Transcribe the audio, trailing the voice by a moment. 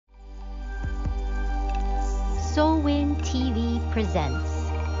Soulwind TV presents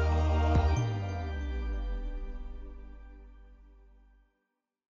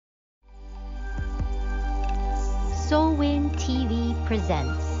Soulwind TV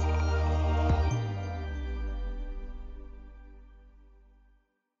presents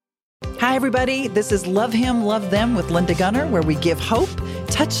Hi, everybody. This is Love Him, Love Them with Linda Gunner, where we give hope,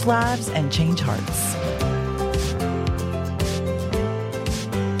 touch lives, and change hearts.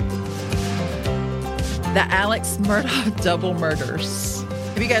 The Alex Murdaugh double murders.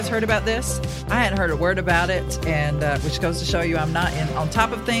 Have you guys heard about this? I hadn't heard a word about it, and which goes to show you I'm not on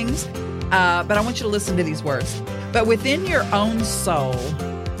top of things. But I want you to listen to these words. But within your own soul,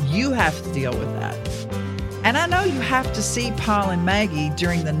 you have to deal with that. And I know you have to see Paul and Maggie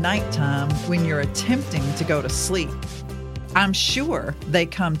during the nighttime when you're attempting to go to sleep. I'm sure they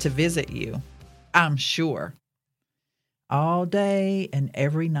come to visit you. I'm sure. All day and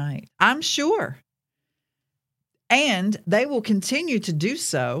every night. I'm sure. And they will continue to do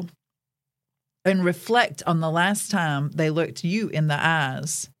so and reflect on the last time they looked you in the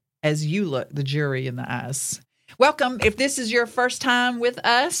eyes as you look the jury in the eyes. Welcome. If this is your first time with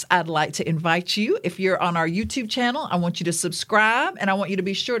us, I'd like to invite you. If you're on our YouTube channel, I want you to subscribe, and I want you to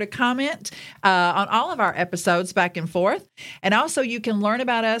be sure to comment on all of our episodes back and forth. And also, you can learn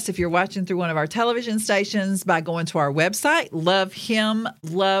about us if you're watching through one of our television stations by going to our website,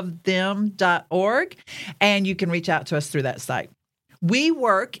 lovehimlovethem.org, and you can reach out to us through that site. We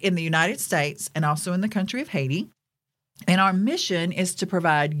work in the United States and also in the country of Haiti, and our mission is to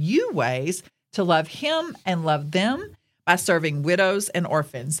provide you ways to love him and love them by serving widows and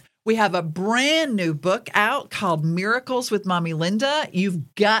orphans. We have a brand new book out called Miracles with Mommy Linda.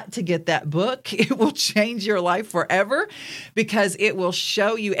 You've got to get that book. It will change your life forever because it will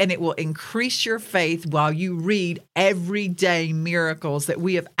show you and it will increase your faith while you read everyday miracles that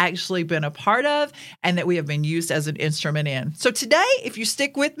we have actually been a part of and that we have been used as an instrument in. So today, if you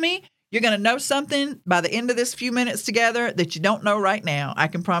stick with me, you're going to know something by the end of this few minutes together that you don't know right now. I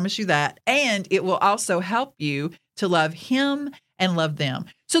can promise you that. And it will also help you to love him and love them.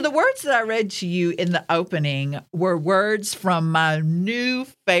 So the words that I read to you in the opening were words from my new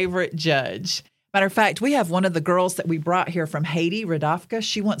favorite judge. Matter of fact, we have one of the girls that we brought here from Haiti, Radovka.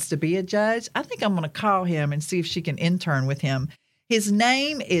 She wants to be a judge. I think I'm going to call him and see if she can intern with him. His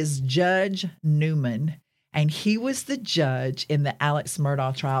name is Judge Newman. And he was the judge in the Alex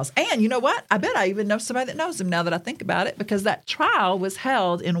Murdaugh trials. And you know what? I bet I even know somebody that knows him now that I think about it, because that trial was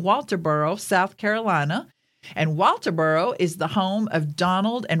held in Walterboro, South Carolina. And Walterboro is the home of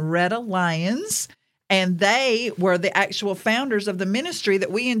Donald and Retta Lyons. And they were the actual founders of the ministry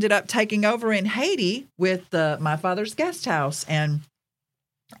that we ended up taking over in Haiti with My Father's Guest House and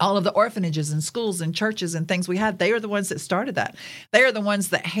all of the orphanages and schools and churches and things we had. They are the ones that started that. They are the ones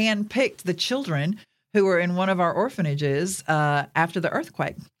that handpicked the children who were in one of our orphanages after the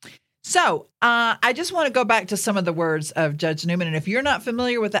earthquake. So I just want to go back to some of the words of Judge Newman. And if you're not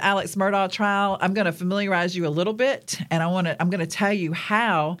familiar with the Alex Murdaugh trial, I'm going to familiarize you a little bit. And I'm going to tell you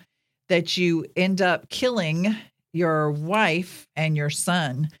how that you end up killing your wife and your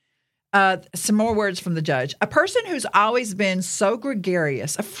son. Some more words from the judge. A person who's always been so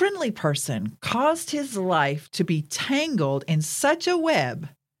gregarious, a friendly person, caused his life to be tangled in such a web.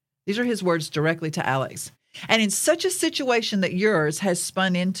 These are his words directly to Alex. And in such a situation that yours has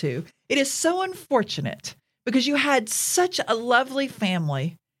spun into, it is so unfortunate because you had such a lovely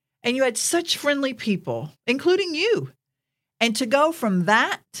family and you had such friendly people, including you. And to go from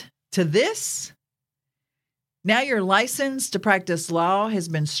that to this, now your license to practice law has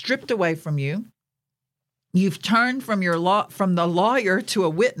been stripped away from you. You've turned from the lawyer to a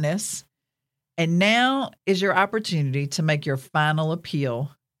witness, and now is your opportunity to make your final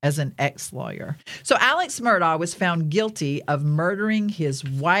appeal as an ex-lawyer. So Alex Murdaugh was found guilty of murdering his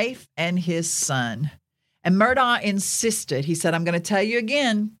wife and his son. And Murdaugh insisted, he said, I'm going to tell you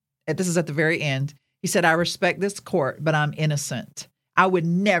again, this is at the very end, he said, I respect this court, but I'm innocent. I would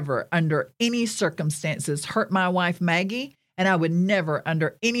never, under any circumstances, hurt my wife, Maggie, and I would never,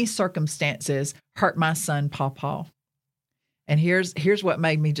 under any circumstances, hurt my son, Paul. And here's what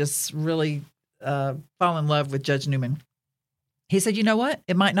made me just really fall in love with Judge Newman. He said, you know what?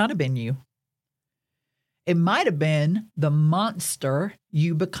 It might not have been you. It might have been the monster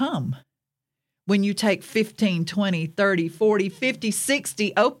you become when you take 15, 20, 30, 40, 50,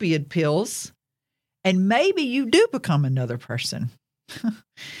 60 opioid pills, and maybe you do become another person.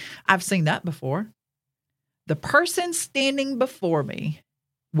 I've seen that before. The person standing before me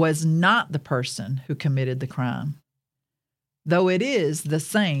was not the person who committed the crime, though it is the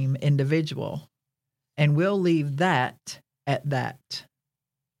same individual. And we'll leave that at that.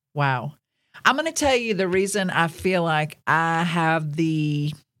 Wow. I'm going to tell you the reason I feel like I have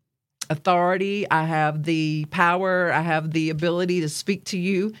the authority, I have the power, I have the ability to speak to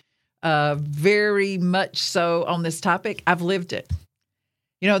you very much so on this topic. I've lived it.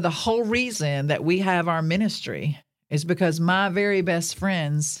 You know, the whole reason that we have our ministry is because my very best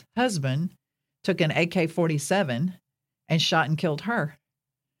friend's husband took an AK-47 and shot and killed her.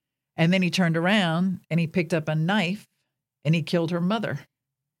 And then he turned around and he picked up a knife and he killed her mother.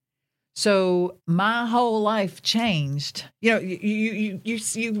 So my whole life changed. You know,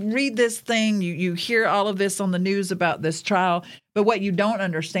 you read this thing, you hear all of this on the news about this trial, but what you don't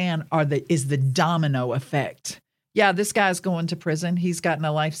understand is the domino effect. Yeah, this guy's going to prison. He's gotten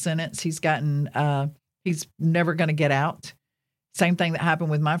a life sentence. He's never going to get out. Same thing that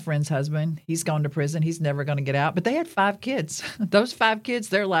happened with my friend's husband. He's gone to prison. He's never going to get out. But they had 5 kids. Those 5 kids,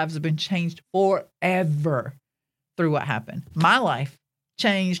 their lives have been changed forever through what happened. My life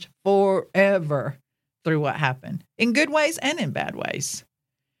changed forever through what happened, in good ways and in bad ways.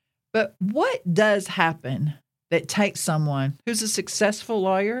 But what does happen that takes someone who's a successful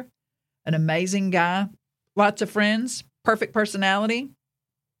lawyer, an amazing guy, lots of friends, perfect personality,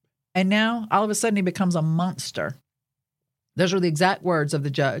 and now all of a sudden he becomes a monster? Those are the exact words of the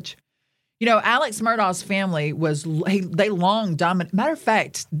judge. You know, Alex Murdaugh's family they long dominated. Matter of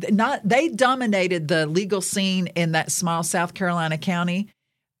fact, they dominated the legal scene in that small South Carolina county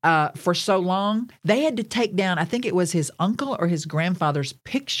for so long. They had to take down, I think it was his uncle or his grandfather's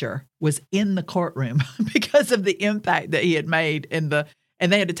picture was in the courtroom because of the impact that he had made and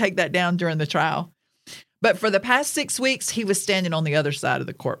they had to take that down during the trial. But for the past 6 weeks, he was standing on the other side of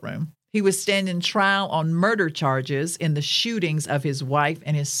the courtroom. He was standing trial on murder charges in the shootings of his wife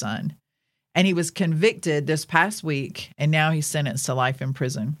and his son. And he was convicted this past week, and now he's sentenced to life in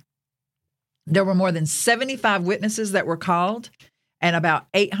prison. There were more than 75 witnesses that were called, and about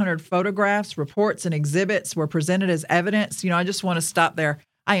 800 photographs, reports, and exhibits were presented as evidence. You know, I just want to stop there.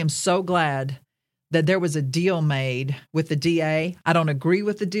 I am so glad that there was a deal made with the DA. I don't agree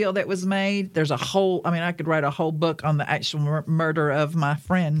with the deal that was made. I could write a whole book on the actual murder of my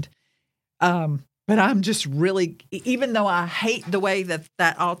friend. But I'm just really, even though I hate the way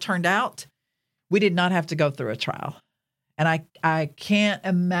that all turned out, we did not have to go through a trial. And I can't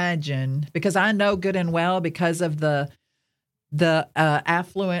imagine, because I know good and well, because of the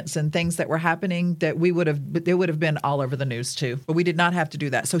affluence and things that were happening, that it would have been all over the news too. But we did not have to do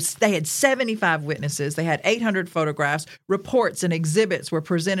that. So they had 75 witnesses. They had 800 photographs. Reports and exhibits were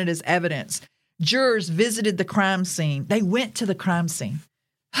presented as evidence. Jurors visited the crime scene. They went to the crime scene.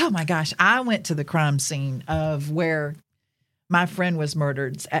 Oh my gosh, I went to the crime scene of where my friend was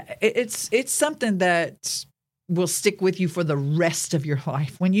murdered. It's something that will stick with you for the rest of your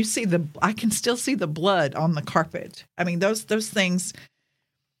life. When you see I can still see the blood on the carpet. I mean, those things,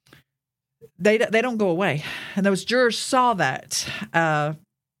 they don't go away. And those jurors saw that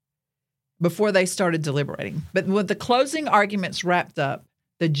before they started deliberating. But when the closing arguments wrapped up,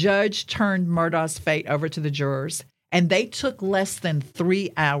 the judge turned Murdaugh's fate over to the jurors, and they took less than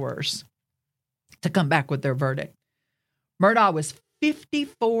 3 hours to come back with their verdict. Murdaugh was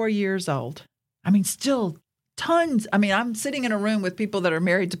 54 years old. I mean, still tons. I mean, I'm sitting in a room with people that are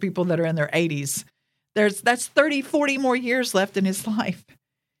married to people that are in their 80s. That's 30, 40 more years left in his life.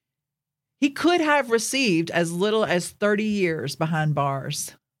 He could have received as little as 30 years behind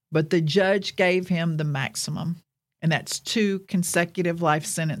bars, but the judge gave him the maximum, and that's 2 consecutive life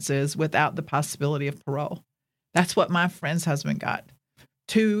sentences without the possibility of parole. That's what my friend's husband got.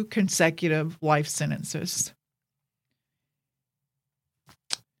 2 consecutive life sentences.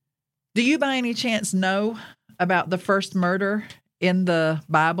 Do you by any chance know about the first murder in the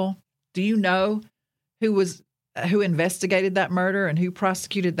Bible? Do you know who investigated that murder and who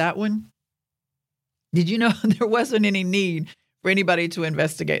prosecuted that one? Did you know there wasn't any need for anybody to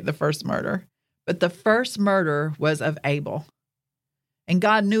investigate the first murder? But the first murder was of Abel. And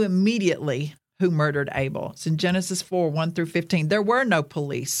God knew immediately who murdered Abel. It's in Genesis 4, 1 through 15. There were no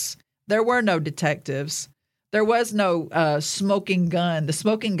police. There were no detectives. There was no smoking gun. The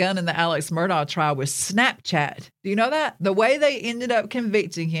smoking gun in the Alex Murdaugh trial was Snapchat. Do you know that? The way they ended up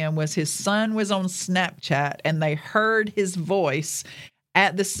convicting him was his son was on Snapchat, and they heard his voice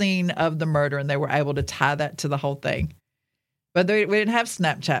at the scene of the murder, and they were able to tie that to the whole thing. But we didn't have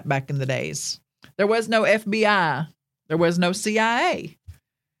Snapchat back in the days. There was no FBI. There was no CIA.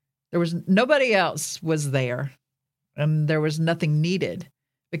 Nobody else was there, and there was nothing needed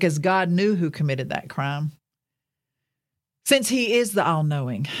because God knew who committed that crime. Since he is the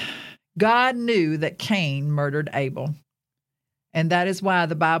all-knowing, God knew that Cain murdered Abel. And that is why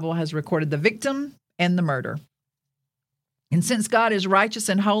the Bible has recorded the victim and the murder. And since God is righteous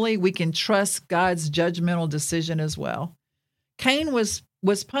and holy, we can trust God's judgmental decision as well. Cain was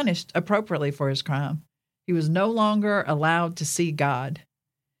punished appropriately for his crime. He was no longer allowed to see God.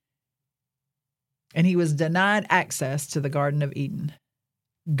 And he was denied access to the Garden of Eden.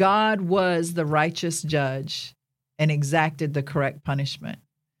 God was the righteous judge and exacted the correct punishment.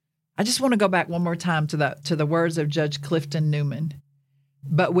 I just want to go back one more time to the words of Judge Clifton Newman.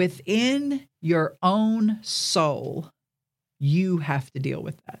 But within your own soul, you have to deal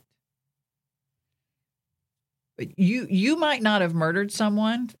with that. You might not have murdered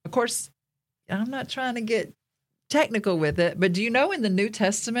someone. Of course, I'm not trying to get technical with it, but do you know in the New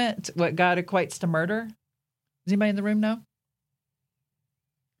Testament what God equates to murder? Does anybody in the room know?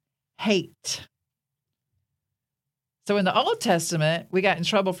 Hate. So in the Old Testament, we got in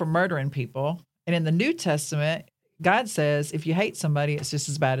trouble for murdering people. And in the New Testament, God says if you hate somebody, it's just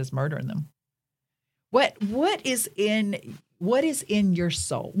as bad as murdering them. What is in your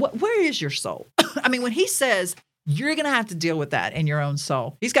soul? Where is your soul? I mean, when he says you're going to have to deal with that in your own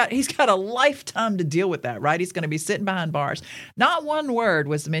soul, he's got a lifetime to deal with that, right? He's going to be sitting behind bars. Not one word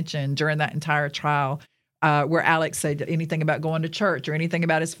was mentioned during that entire trial where Alex said anything about going to church or anything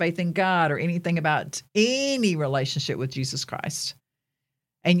about his faith in God or anything about any relationship with Jesus Christ.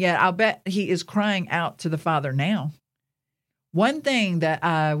 And yet I'll bet he is crying out to the Father now. One thing that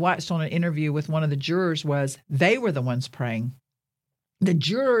I watched on an interview with one of the jurors was they were the ones praying. The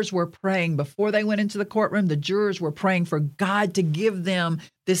jurors were praying before they went into the courtroom. The jurors were praying for God to give them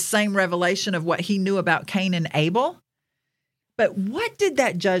this same revelation of what he knew about Cain and Abel. But what did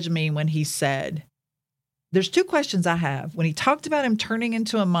that judge mean when he said, there's two questions I have. When he talked about him turning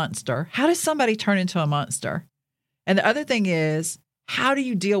into a monster, how does somebody turn into a monster? And the other thing is, how do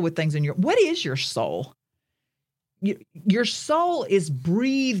you deal with things what is your soul? Your soul is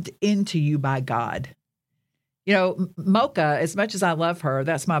breathed into you by God. You know, Mocha, as much as I love her,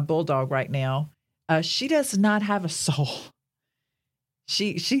 that's my bulldog right now, she does not have a soul.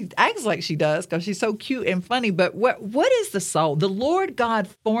 She acts like she does because she's so cute and funny. But what is the soul? The Lord God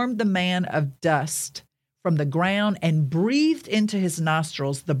formed the man of dust from the ground and breathed into his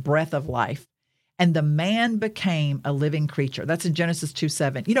nostrils the breath of life. And the man became a living creature. That's in Genesis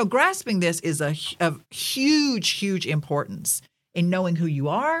 2:7. You know, grasping this is of huge, huge importance in knowing who you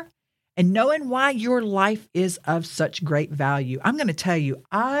are and knowing why your life is of such great value. I'm going to tell you,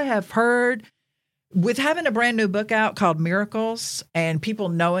 I have heard with having a brand new book out called Miracles and people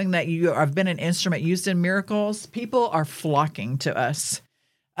knowing that you have been an instrument used in miracles, people are flocking to us.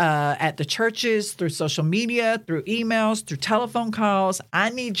 At the churches, through social media, through emails, through telephone calls.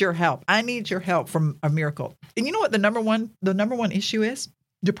 I need your help. I need your help from a miracle. And you know what the number one issue is?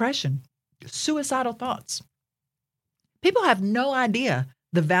 Depression, suicidal thoughts. People have no idea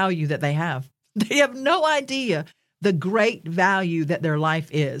the value that they have. They have no idea the great value that their life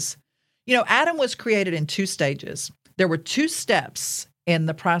is. You know, Adam was created in 2 stages. There were 2 steps in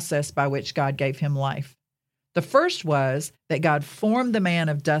the process by which God gave him life. The first was that God formed the man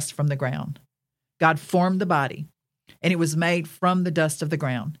of dust from the ground. God formed the body, and it was made from the dust of the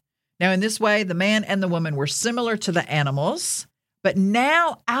ground. Now, in this way, the man and the woman were similar to the animals, but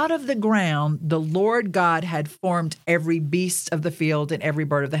now out of the ground, the Lord God had formed every beast of the field and every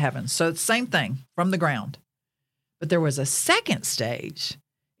bird of the heavens. So it's the same thing from the ground. But there was a second stage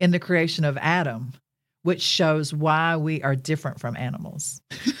in the creation of Adam, which shows why we are different from animals.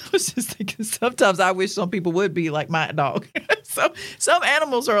 I was just thinking sometimes I wish some people would be like my dog. So some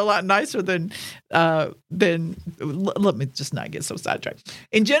animals are a lot nicer than let me just not get so sidetracked.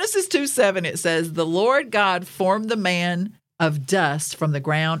 In Genesis 2:7, it says, the Lord God formed the man of dust from the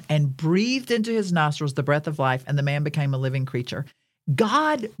ground and breathed into his nostrils the breath of life, and the man became a living creature.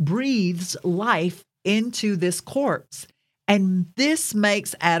 God breathes life into this corpse, and this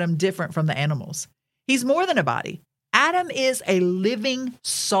makes Adam different from the animals. He's more than a body. Adam is a living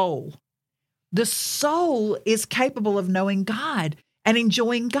soul. The soul is capable of knowing God and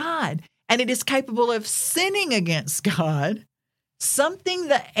enjoying God, and it is capable of sinning against God, something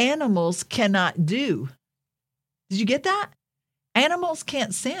that animals cannot do. Did you get that? Animals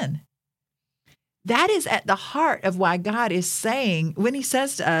can't sin. That is at the heart of why God is saying, when he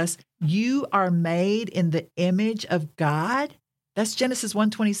says to us, you are made in the image of God. That's Genesis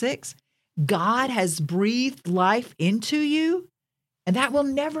 1:26. God has breathed life into you, and that will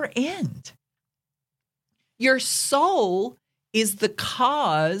never end. Your soul is the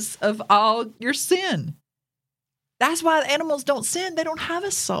cause of all your sin. That's why animals don't sin. They don't have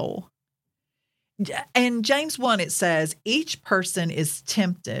a soul. In James 1, it says, each person is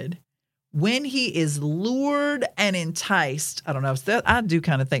tempted when he is lured and enticed. I don't know. I do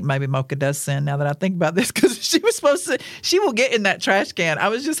kind of think maybe Mocha does sin now that I think about this, because she will get in that trash can. I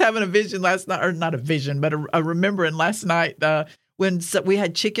was just having a vision last night, or not a vision, but a remembering last night when we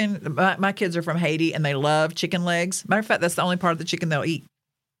had chicken. My kids are from Haiti and they love chicken legs. Matter of fact, that's the only part of the chicken they'll eat.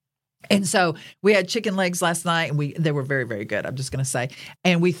 And so we had chicken legs last night, and they were very, very good, I'm just going to say.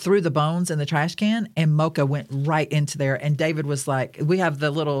 And we threw the bones in the trash can, and Mocha went right into there. And David was like, we have the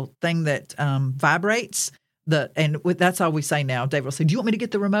little thing that vibrates, and that's all we say now. David will say, do you want me to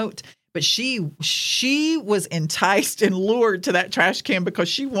get the remote? But she was enticed and lured to that trash can because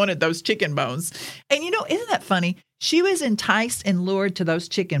she wanted those chicken bones. And isn't that funny? She was enticed and lured to those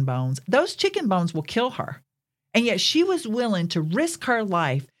chicken bones. Those chicken bones will kill her. And yet she was willing to risk her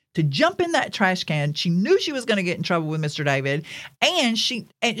life to jump in that trash can. She knew she was going to get in trouble with Mr. David.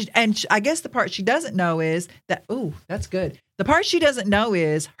 And I guess the part she doesn't know is that, ooh, that's good. The part she doesn't know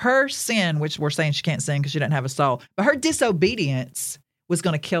is her sin, which we're saying she can't sin because she doesn't have a soul, but her disobedience was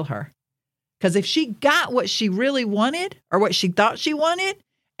going to kill her. Because if she got what she really wanted, or what she thought she wanted,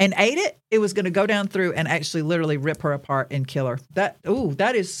 and ate it, it was going to go down through and actually literally rip her apart and kill her.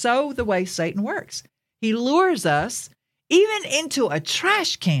 That is so the way Satan works. He lures us even into a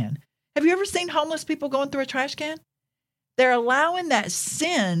trash can. Have you ever seen homeless people going through a trash can? They're allowing that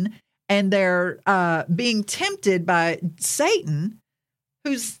sin, and they're being tempted by Satan,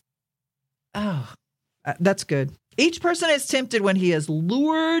 that's good. Each person is tempted when he is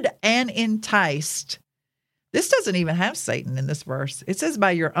lured and enticed. This doesn't even have Satan in this verse. It says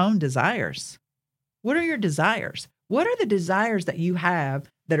by your own desires. What are your desires? What are the desires that you have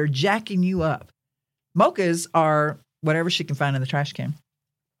that are jacking you up? Mocha's are whatever she can find in the trash can.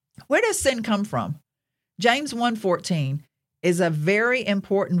 Where does sin come from? James 1:14 is a very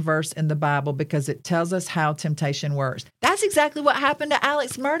important verse in the Bible because it tells us how temptation works. That's exactly what happened to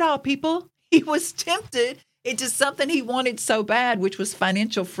Alex Murdaugh, people. He was tempted into something he wanted so bad, which was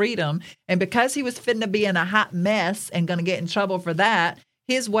financial freedom. And because he was fitting to be in a hot mess and going to get in trouble for that,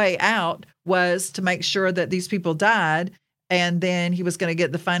 his way out was to make sure that these people died. And then he was going to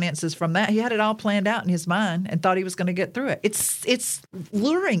get the finances from that. He had it all planned out in his mind and thought he was going to get through it. It's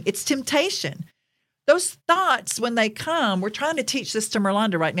luring. It's temptation. Those thoughts, when they come, we're trying to teach this to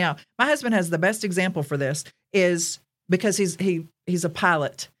Merlanda right now. My husband has the best example for this, is because he's a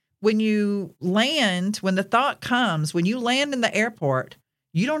pilot. When you land, when the thought comes, when you land in the airport,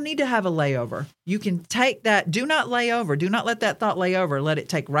 you don't need to have a layover. You can take that. Do not lay over. Do not let that thought lay over. Let it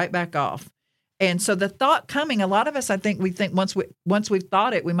take right back off. And so the thought coming, a lot of us, I think, we think once we've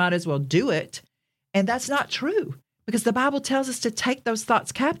thought it, we might as well do it. And that's not true, because the Bible tells us to take those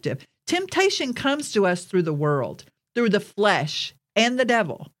thoughts captive. Temptation comes to us through the world, through the flesh and the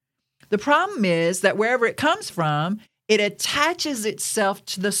devil. The problem is that wherever it comes from, it attaches itself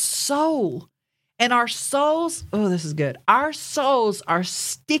to the soul. And our souls, oh, this is good. Our souls are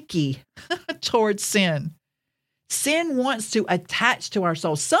sticky towards sin. Sin wants to attach to our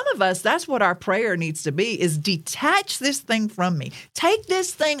soul. Some of us, that's what our prayer needs to be, is detach this thing from me. Take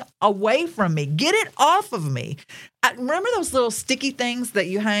this thing away from me. Get it off of me. Remember those little sticky things that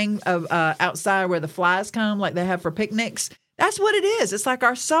you hang outside where the flies come, like they have for picnics? That's what it is. It's like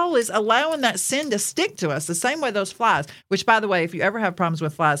our soul is allowing that sin to stick to us, the same way those flies, which, by the way, if you ever have problems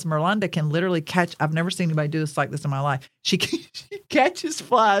with flies, Merlanda can literally catch. I've never seen anybody do this like this in my life. She catches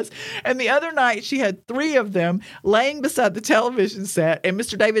flies. And the other night she had 3 of them laying beside the television set. And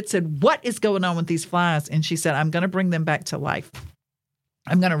Mr. David said, "What is going on with these flies?" And she said, "I'm going to bring them back to life.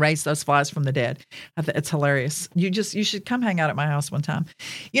 I'm going to raise those flies from the dead." It's hilarious. You should come hang out at my house one time.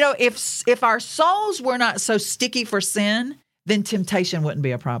 If our souls were not so sticky for sin, then temptation wouldn't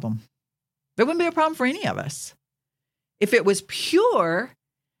be a problem. It wouldn't be a problem for any of us. If it was pure,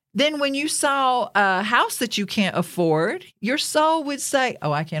 then when you saw a house that you can't afford, your soul would say,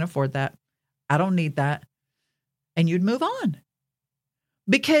 "Oh, I can't afford that. I don't need that." And you'd move on.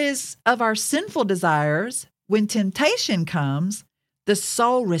 Because of our sinful desires, when temptation comes, the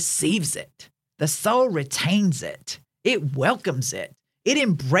soul receives it. The soul retains it. It welcomes it. It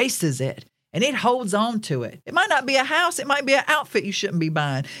embraces it. And it holds on to it. It might not be a house. It might be an outfit you shouldn't be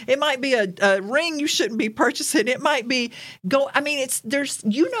buying. It might be a ring you shouldn't be purchasing. It might be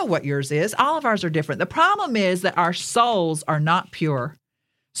what yours is. All of ours are different. The problem is that our souls are not pure.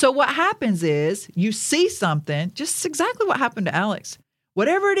 So what happens is you see something, just exactly what happened to Alex.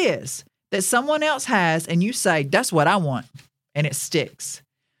 Whatever it is that someone else has, and you say, "That's what I want," and it sticks.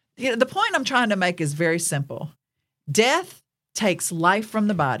 The point I'm trying to make is very simple. Death takes life from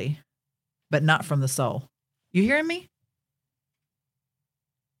the body, but not from the soul. You hearing me?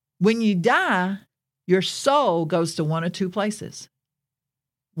 When you die, your soul goes to one of 2 places.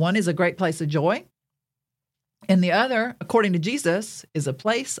 One is a great place of joy, and the other, according to Jesus, is a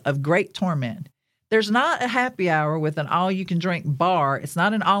place of great torment. There's not a happy hour with an all-you-can-drink bar. It's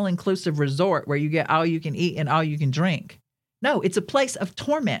not an all-inclusive resort where you get all you can eat and all you can drink. No, it's a place of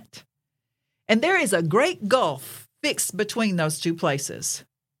torment. And there is a great gulf fixed between those two places.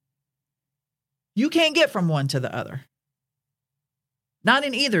 You can't get from one to the other. Not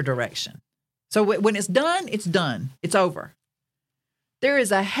in either direction. So when it's done, it's done. It's over. There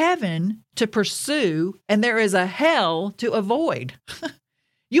is a heaven to pursue, and there is a hell to avoid.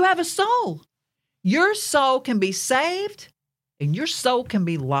 You have a soul. Your soul can be saved, and your soul can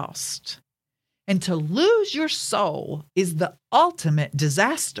be lost. And to lose your soul is the ultimate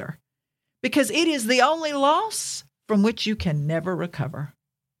disaster, because it is the only loss from which you can never recover.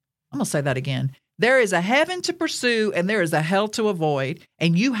 I'm going to say that again. There is a heaven to pursue, and there is a hell to avoid,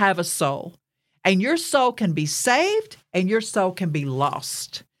 and you have a soul. And your soul can be saved, and your soul can be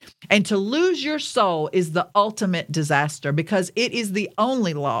lost. And to lose your soul is the ultimate disaster, because it is the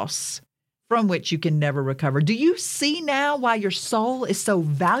only loss from which you can never recover. Do you see now why your soul is so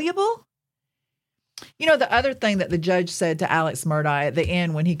valuable? You know, the other thing that the judge said to Alex Murdaugh at the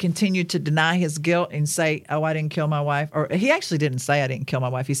end, when he continued to deny his guilt and say, oh, I didn't kill my wife, or he actually didn't say I didn't kill my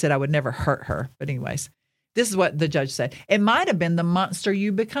wife. He said I would never hurt her. But anyways, this is what the judge said. It might have been the monster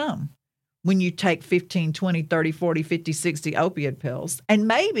you become when you take 15, 20, 30, 40, 50, 60 opioid pills, and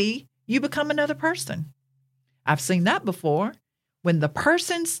maybe you become another person. I've seen that before, when the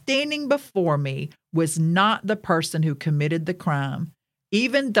person standing before me was not the person who committed the crime,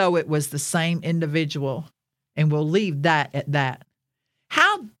 even though it was the same individual, and we'll leave that at that.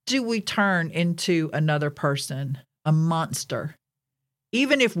 How do we turn into another person, a monster,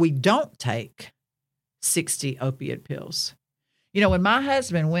 even if we don't take 60 opiate pills? You know, when my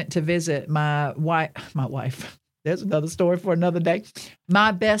husband went to visit my wife, there's another story for another day.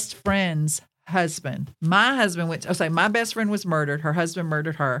 My best friend's husband. My best friend was murdered. Her husband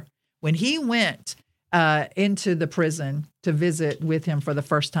murdered her. When he went into the prison to visit with him for the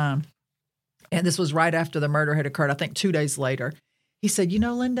first time, and this was right after the murder had occurred, I think 2 days later, he said, you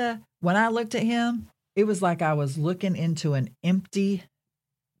know, Linda, when I looked at him, it was like I was looking into an empty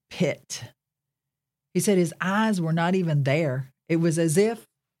pit. He said his eyes were not even there. It was as if,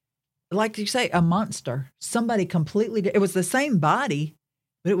 like you say, a monster, somebody completely, it was the same body,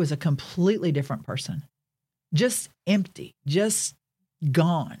 but it was a completely different person. Just empty, just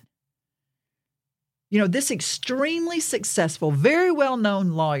gone. You know, this extremely successful, very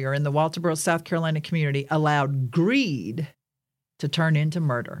well-known lawyer in the Walterboro, South Carolina community allowed greed to turn into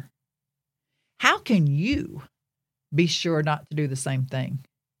murder. How can you be sure not to do the same thing?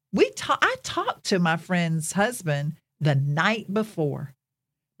 I talked to my friend's husband the night before,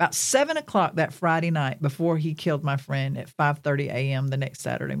 about 7 o'clock that Friday night before he killed my friend at 5:30 a.m. the next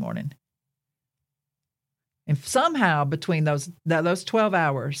Saturday morning. And somehow between those 12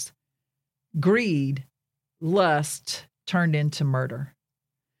 hours, greed, lust turned into murder.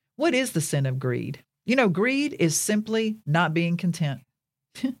 What is the sin of greed? You know, greed is simply not being content.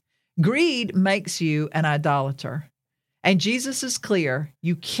 Greed makes you an idolater. And Jesus is clear,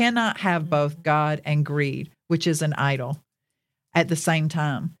 you cannot have both God and greed, which is an idol, at the same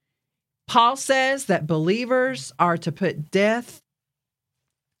time. Paul says that believers are to put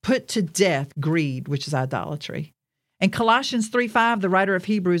to death greed, which is idolatry. In Colossians 3:5, the writer of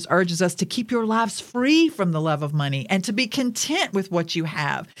Hebrews urges us to keep your lives free from the love of money and to be content with what you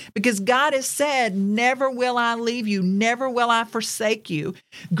have, because God has said, never will I leave you, never will I forsake you.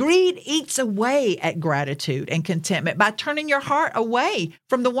 Greed eats away at gratitude and contentment by turning your heart away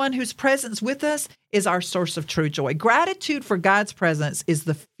from the one whose presence with us is our source of true joy. Gratitude for God's presence is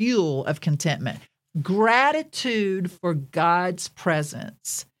the fuel of contentment. Gratitude for God's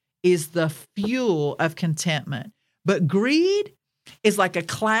presence is the fuel of contentment. But greed is like a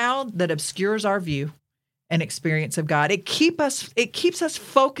cloud that obscures our view and experience of God. It keeps us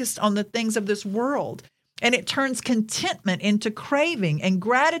focused on the things of this world, and it turns contentment into craving and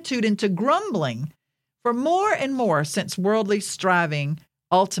gratitude into grumbling for more and more, since worldly striving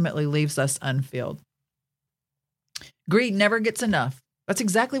ultimately leaves us unfilled. Greed never gets enough. That's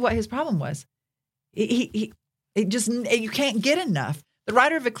exactly what his problem was. You can't get enough. The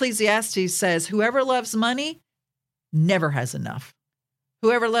writer of Ecclesiastes says, whoever loves money never has enough.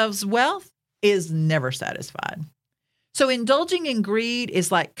 Whoever loves wealth is never satisfied. So indulging in greed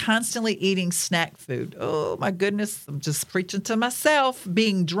is like constantly eating snack food. Oh my goodness, I'm just preaching to myself,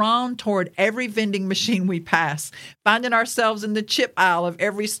 being drawn toward every vending machine we pass, finding ourselves in the chip aisle of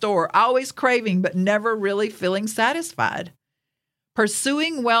every store, always craving but never really feeling satisfied.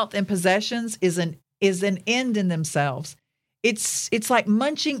 Pursuing wealth and possessions is an end in themselves. It's like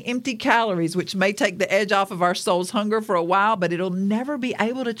munching empty calories, which may take the edge off of our soul's hunger for a while, but it'll never be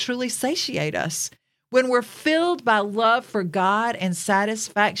able to truly satiate us. When we're filled by love for God and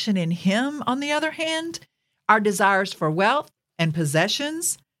satisfaction in Him, on the other hand, our desires for wealth and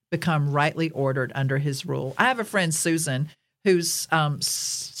possessions become rightly ordered under His rule. I have a friend, Susan, who's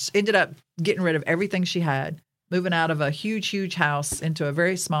ended up getting rid of everything she had, moving out of a huge, huge house into a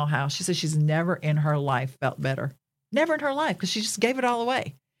very small house. She says she's never in her life felt better. Never in her life, because she just gave it all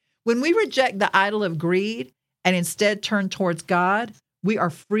away. When we reject the idol of greed and instead turn towards God, we are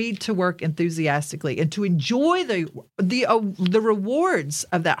freed to work enthusiastically and to enjoy the rewards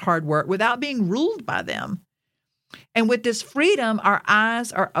of that hard work without being ruled by them. And with this freedom, our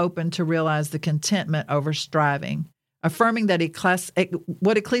eyes are open to realize the contentment over striving, affirming that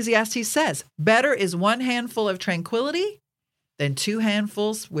what Ecclesiastes says, better is one handful of tranquility than two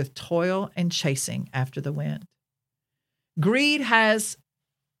handfuls with toil and chasing after the wind. Greed has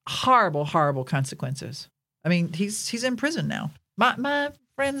horrible, horrible consequences. I mean, he's in prison now. My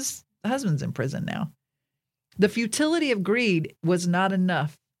friend's husband's in prison now. The futility of greed was not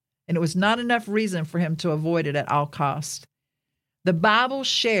enough, and it was not enough reason for him to avoid it at all costs. The Bible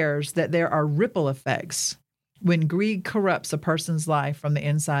shares that there are ripple effects when greed corrupts a person's life from the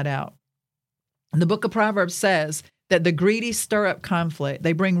inside out. The book of Proverbs says that the greedy stir up conflict.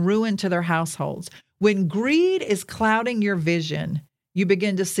 They bring ruin to their households. When greed is clouding your vision, you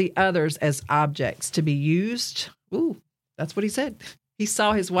begin to see others as objects to be used. Ooh, that's what he said. He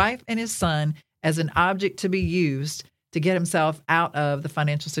saw his wife and his son as an object to be used to get himself out of the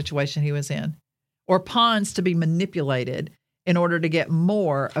financial situation he was in, or pawns to be manipulated in order to get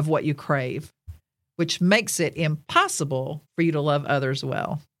more of what you crave, which makes it impossible for you to love others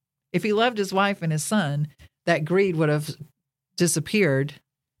well. If he loved his wife and his son, that greed would have disappeared.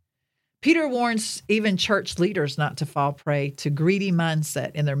 Peter warns even church leaders not to fall prey to greedy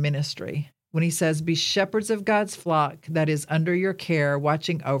mindset in their ministry when he says, be shepherds of God's flock that is under your care,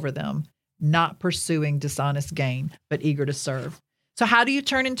 watching over them, not pursuing dishonest gain, but eager to serve. So how do you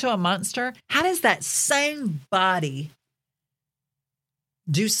turn into a monster? How does that same body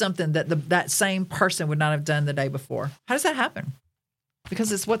do something that that same person would not have done the day before? How does that happen?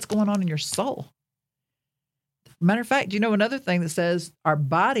 Because it's what's going on in your soul. Matter of fact, you know another thing that says our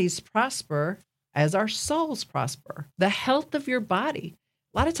bodies prosper as our souls prosper. The health of your body.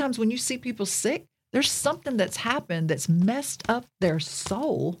 A lot of times when you see people sick, there's something that's happened that's messed up their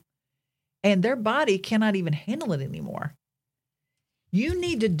soul, and their body cannot even handle it anymore. You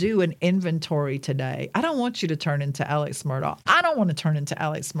need to do an inventory today. I don't want you to turn into Alex Murdaugh. I don't want to turn into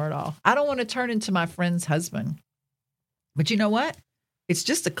Alex Murdaugh. I don't want to turn into my friend's husband. But you know what? It's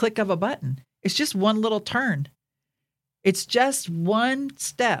just a click of a button. It's just one little turn. It's just one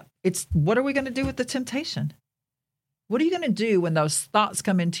step. It's what are we going to do with the temptation? What are you going to do when those thoughts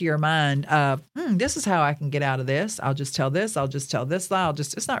come into your mind of, this is how I can get out of this. I'll just tell this. I'll just tell this lie.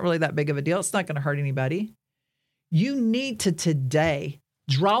 It's not really that big of a deal. It's not going to hurt anybody. You need to today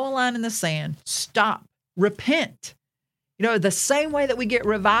draw a line in the sand, stop, repent. You know, the same way that we get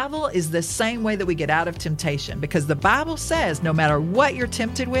revival is the same way that we get out of temptation, because the Bible says no matter what you're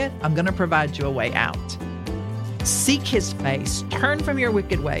tempted with, I'm going to provide you a way out. Seek his face, turn from your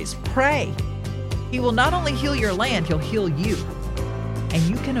wicked ways, pray. He will not only heal your land, he'll heal you. And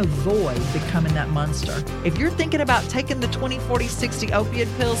you can avoid becoming that monster. If you're thinking about taking the 20, 40, 60 opiate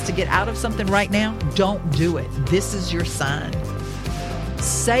pills to get out of something right now, don't do it. This is your sign.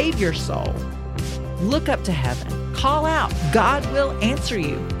 Save your soul. Look up to heaven. Call out. God will answer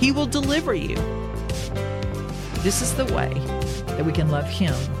you. He will deliver you. This is the way that we can love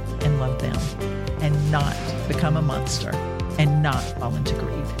him and love them and not become a monster and not fall into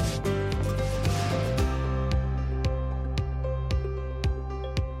greed.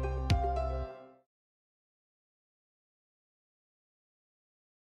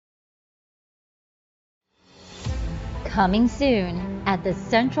 Coming soon at the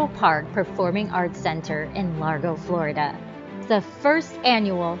Central Park Performing Arts Center in Largo, Florida, the first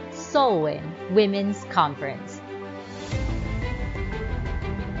annual Soul Win Women's Conference.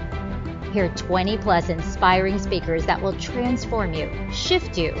 Hear 20 plus inspiring speakers that will transform you,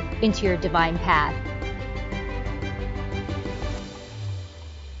 shift you into your divine path.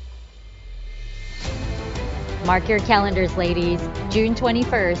 Mark your calendars, ladies, June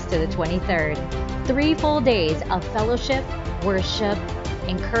 21st to the 23rd. 3 full days of fellowship, worship,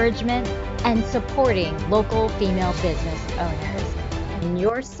 encouragement, and supporting local female business owners. When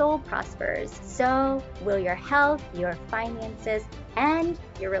your soul prospers, so will your health, your finances, and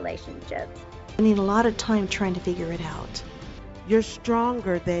your relationships. I need a lot of time trying to figure it out. You're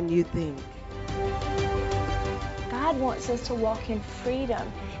stronger than you think. God God wants us to walk in freedom.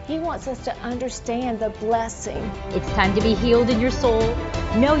 He wants us to understand the blessing. It's time to be healed in your soul,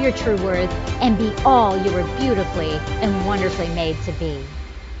 know your true worth, and be all you were beautifully and wonderfully made to be.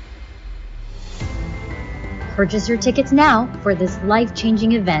 Purchase your tickets now for this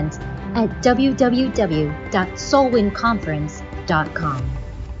life-changing event at www.soulwinconference.com.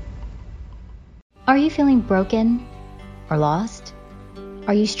 Are you feeling broken or lost?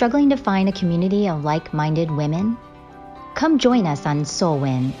 Are you struggling to find a community of like-minded women? Come join us on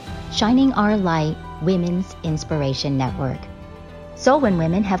Soulwin, Shining Our Light Women's Inspiration Network. Soulwin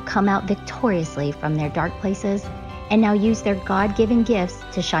women have come out victoriously from their dark places and now use their God-given gifts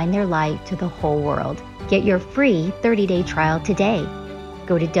to shine their light to the whole world. Get your free 30-day trial today.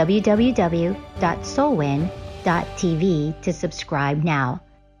 Go to www.soulwin.tv to subscribe now.